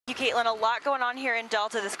Caitlin, a lot going on here in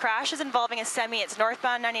Delta. This crash is involving a semi. It's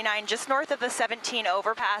northbound 99, just north of the 17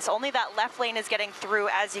 overpass. Only that left lane is getting through,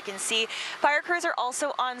 as you can see. Fire crews are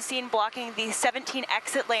also on scene blocking the 17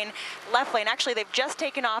 exit lane, left lane. Actually, they've just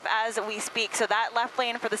taken off as we speak, so that left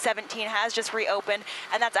lane for the 17 has just reopened,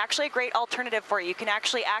 and that's actually a great alternative for you. You can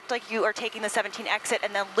actually act like you are taking the 17 exit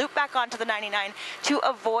and then loop back onto the 99 to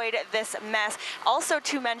avoid this mess. Also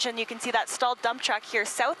to mention, you can see that stalled dump truck here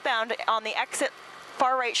southbound on the exit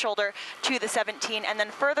far right shoulder to the 17, and then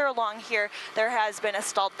further along here there has been a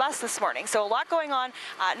stalled bus this morning. So a lot going on.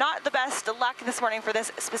 Not the best luck this morning for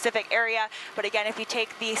this specific area, but again, if you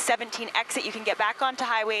take the 17 exit, you can get back onto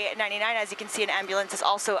Highway 99. As you can see, an ambulance is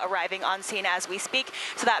also arriving on scene as we speak,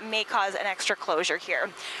 so that may cause an extra closure here.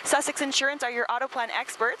 Sussex Insurance are your auto plan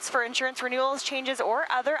experts for insurance renewals, changes, or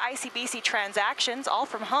other ICBC transactions, all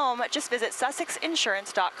from home. Just visit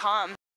sussexinsurance.com.